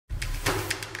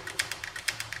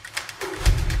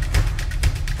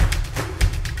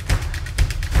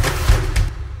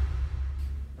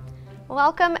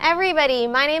Welcome everybody,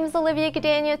 my name is Olivia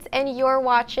Gudaniec and you're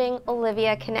watching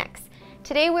Olivia Connects.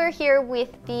 Today we're here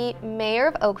with the Mayor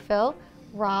of Oakville,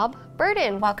 Rob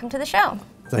Burton. Welcome to the show.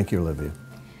 Thank you, Olivia.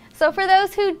 So for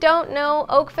those who don't know,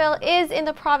 Oakville is in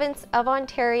the province of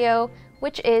Ontario,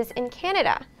 which is in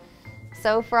Canada.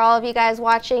 So for all of you guys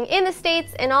watching in the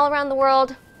States and all around the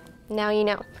world, now you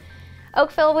know.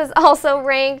 Oakville was also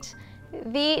ranked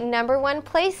the #1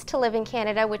 place to live in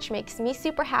Canada, which makes me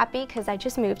super happy because I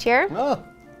just moved here. Oh.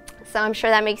 So I'm sure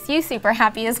that makes you super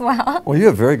happy as well. Well, you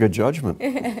have very good judgment.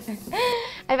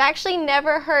 I've actually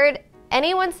never heard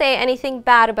anyone say anything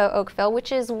bad about Oakville,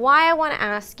 which is why I want to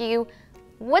ask you,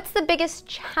 what's the biggest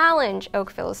challenge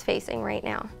Oakville is facing right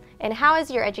now? And how is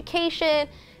your education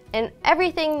and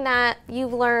everything that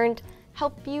you've learned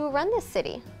help you run this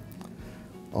city?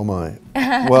 Oh my.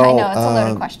 Well, I know, it's a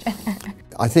loaded question.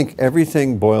 I think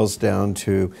everything boils down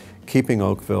to keeping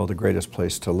Oakville the greatest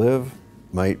place to live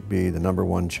might be the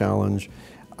 #1 challenge.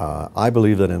 I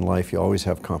believe that in life you always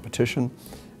have competition,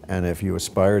 and if you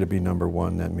aspire to be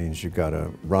 #1, that means you've got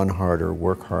to run harder,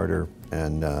 work harder,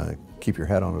 and keep your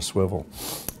head on a swivel,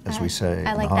 as we say.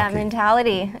 I like that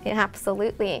mentality,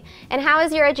 absolutely. And how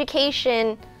has your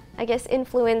education, I guess,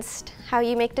 influenced how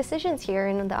you make decisions here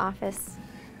in the office?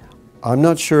 I'm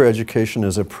not sure education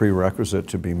is a prerequisite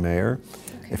to be mayor.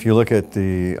 Okay. If you look at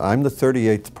I'm the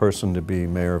 38th person to be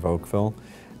mayor of Oakville,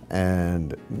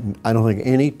 and I don't think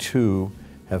any two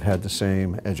have had the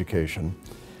same education.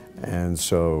 And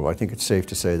so I think it's safe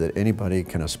to say that anybody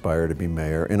can aspire to be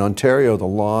mayor. In Ontario, the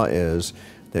law is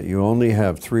that you only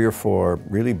have 3 or 4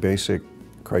 really basic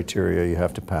criteria you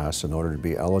have to pass in order to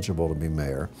be eligible to be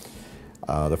mayor.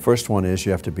 The first one is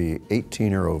you have to be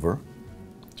 18 or over.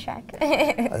 Check.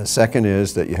 The second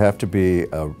is that you have to be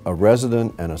a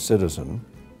resident and a citizen.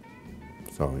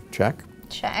 So check.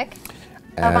 Check.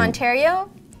 Of Ontario?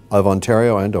 Of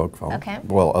Ontario and Oakville. Okay.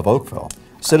 Well, of Oakville.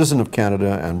 Citizen of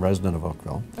Canada and resident of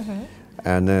Oakville. Mm-hmm.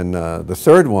 And then the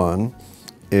third one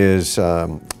is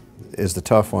the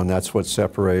tough one. That's what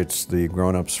separates the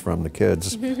grown-ups from the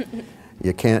kids.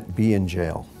 You can't be in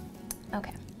jail.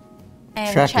 Okay.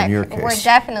 And check in your case. We're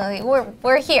definitely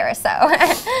we're here, so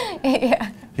yeah.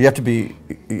 You have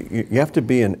to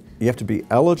be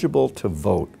eligible to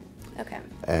vote. Okay.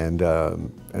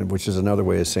 And which is another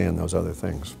way of saying those other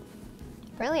things.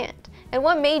 Brilliant. And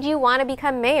what made you want to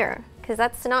become mayor? Because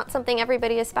that's not something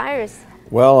everybody aspires.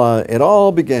 Well, it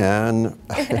all began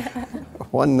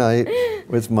one night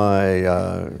with my.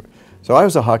 So I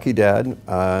was a hockey dad,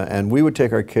 and we would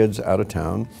take our kids out of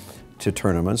town to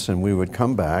tournaments, and we would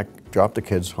come back, drop the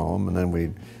kids home, and then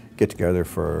we'd get together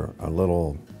for a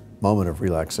little moment of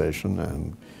relaxation,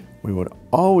 and we would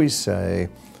always say,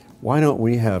 why don't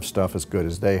we have stuff as good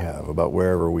as they have about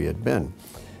wherever we had been?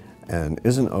 And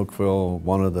isn't Oakville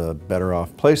one of the better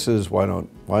off places? Why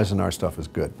isn't our stuff as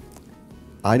good?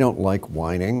 I don't like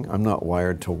whining. I'm not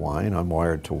wired to whine, I'm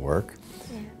wired to work.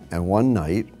 Yeah. And one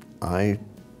night I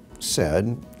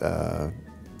said,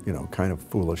 kind of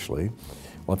foolishly,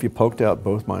 well, if you poked out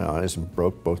both my eyes and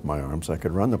broke both my arms, I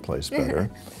could run the place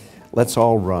better. Let's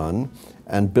all run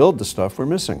and build the stuff we're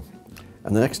missing.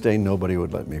 And the next day, nobody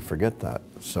would let me forget that.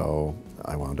 So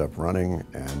I wound up running,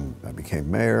 and I became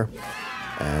mayor.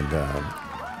 And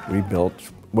we built,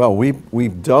 well,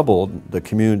 we've doubled the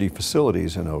community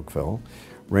facilities in Oakville,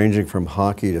 ranging from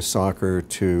hockey to soccer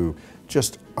to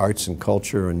just arts and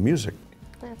culture and music.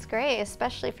 That's great,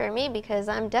 especially for me, because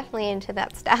I'm definitely into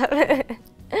that stuff.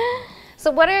 So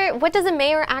what does a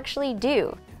mayor actually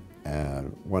do?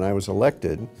 And when I was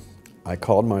elected, I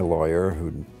called my lawyer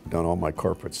who'd done all my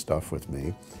corporate stuff with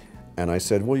me, and I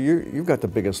said, well, you've got the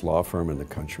biggest law firm in the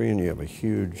country and you have a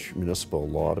huge municipal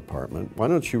law department. Why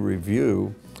don't you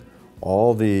review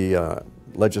all the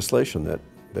legislation that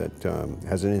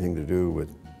has anything to do with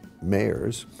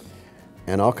mayors,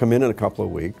 and I'll come in a couple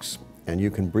of weeks and you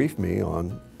can brief me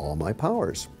on all my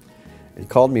powers. And he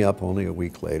called me up only a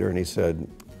week later and he said,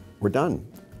 we're done.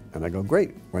 And I go,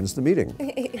 great, when's the meeting?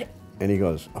 And he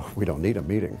goes, oh, we don't need a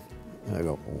meeting. And I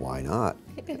go, why not?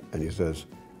 And he says,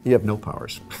 you have no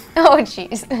powers. Oh,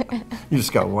 jeez. You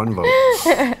just got one vote.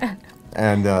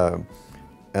 And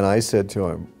I said to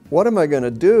him, what am I going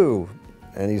to do?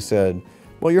 And he said,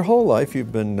 well, your whole life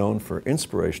you've been known for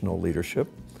inspirational leadership.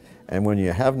 And when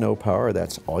you have no power,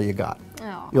 that's all you got.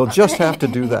 Oh. You'll just have to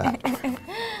do that.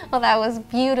 Well, that was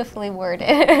beautifully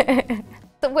worded.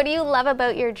 So what do you love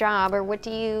about your job, or what do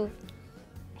you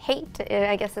hate,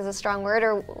 I guess is a strong word,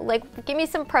 or like, give me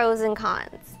some pros and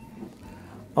cons.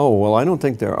 Oh, well, I don't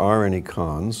think there are any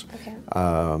cons. Okay.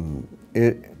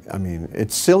 I mean,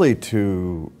 it's silly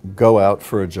to go out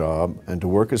for a job and to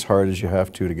work as hard as you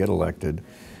have to get elected,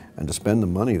 and to spend the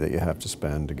money that you have to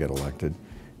spend to get elected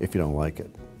if you don't like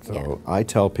it. So Yeah. I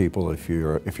tell people, if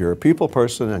you're a people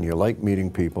person and you like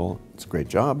meeting people, it's a great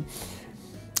job.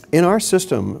 In our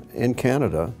system in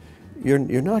Canada, you're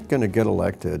not going to get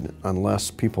elected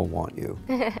unless people want you.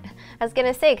 I was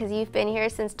going to say, because you've been here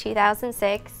since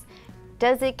 2006,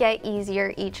 does it get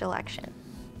easier each election?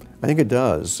 I think it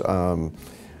does.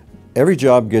 Every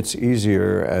job gets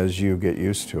easier as you get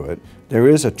used to it. There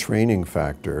is a training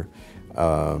factor.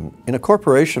 In a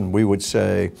corporation, we would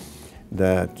say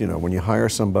that, you know, when you hire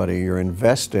somebody, you're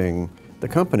investing, the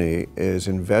company is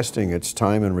investing its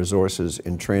time and resources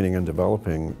in training and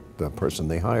developing the person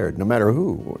they hired, no matter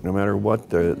who, no matter what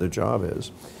the job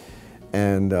is.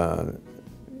 And,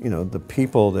 you know, the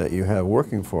people that you have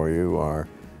working for you are,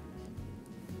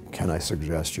 can I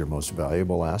suggest, your most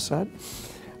valuable asset?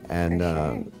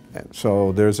 And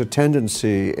so there's a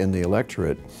tendency in the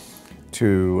electorate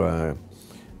to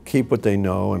keep what they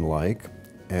know and like,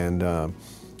 and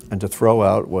to throw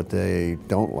out what they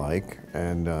don't like.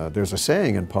 And there's a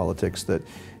saying in politics that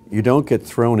you don't get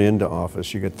thrown into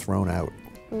office, you get thrown out.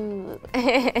 Ooh.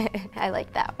 I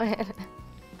like that one.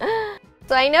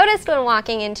 So I noticed when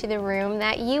walking into the room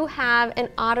that you have an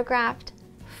autographed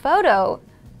photo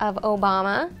of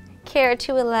Obama. Care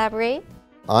to elaborate?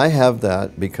 I have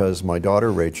that because my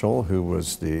daughter Rachel, who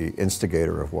was the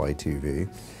instigator of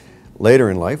YTV, later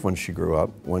in life when she grew up,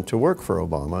 went to work for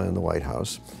Obama in the White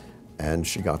House, and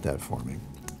she got that for me.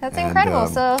 That's incredible.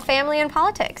 So family and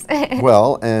politics.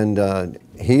 Well, and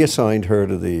he assigned her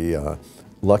to the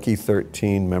Lucky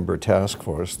 13 member task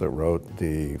force that wrote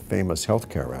the famous Health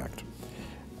Care Act.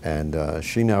 And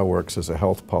she now works as a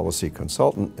health policy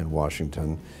consultant in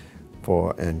Washington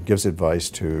and gives advice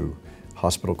to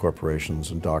hospital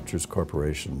corporations and doctors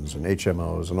corporations and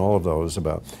HMOs and all of those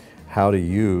about how to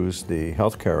use the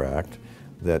Health Care Act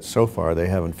that so far they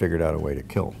haven't figured out a way to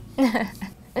kill.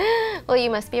 Well, you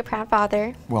must be a proud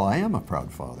father. Well, I am a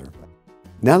proud father.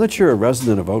 Now that you're a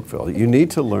resident of Oakville, you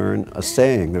need to learn a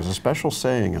saying. There's a special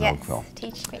saying in Oakville. Yes,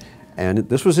 teach me. And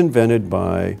this was invented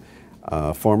by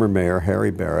former Mayor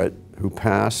Harry Barrett, who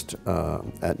passed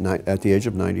at the age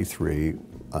of 93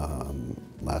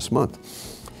 last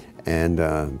month. And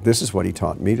this is what he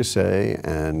taught me to say,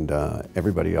 and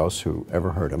everybody else who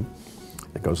ever heard him.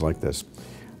 It goes like this: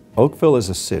 Oakville is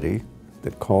a city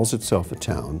that calls itself a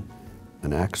town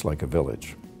and acts like a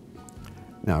village.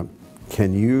 Now,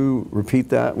 can you repeat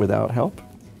that without help?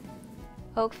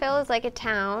 Oakville is like a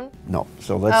town. No,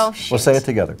 so we'll say it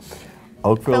together.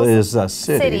 Oakville is a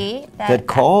city that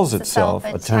calls itself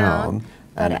a town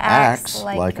and acts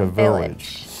like a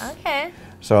village. Okay.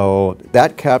 So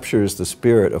that captures the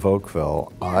spirit of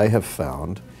Oakville, I have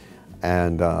found,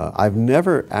 and I've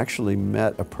never actually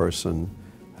met a person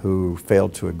who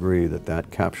failed to agree that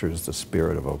that captures the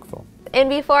spirit of Oakville. And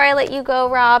before I let you go,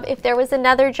 Rob, if there was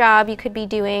another job you could be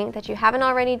doing that you haven't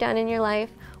already done in your life,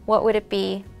 what would it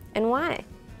be and why?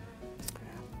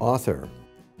 Author.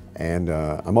 And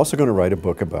I'm also going to write a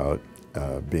book about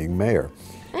being mayor.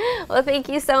 Well, thank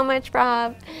you so much,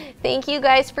 Rob. Thank you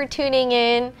guys for tuning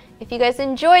in. If you guys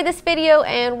enjoyed this video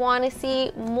and want to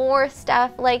see more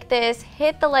stuff like this,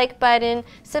 hit the like button,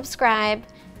 subscribe,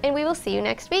 and we will see you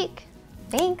next week.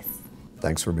 Thanks.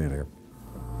 Thanks for being here.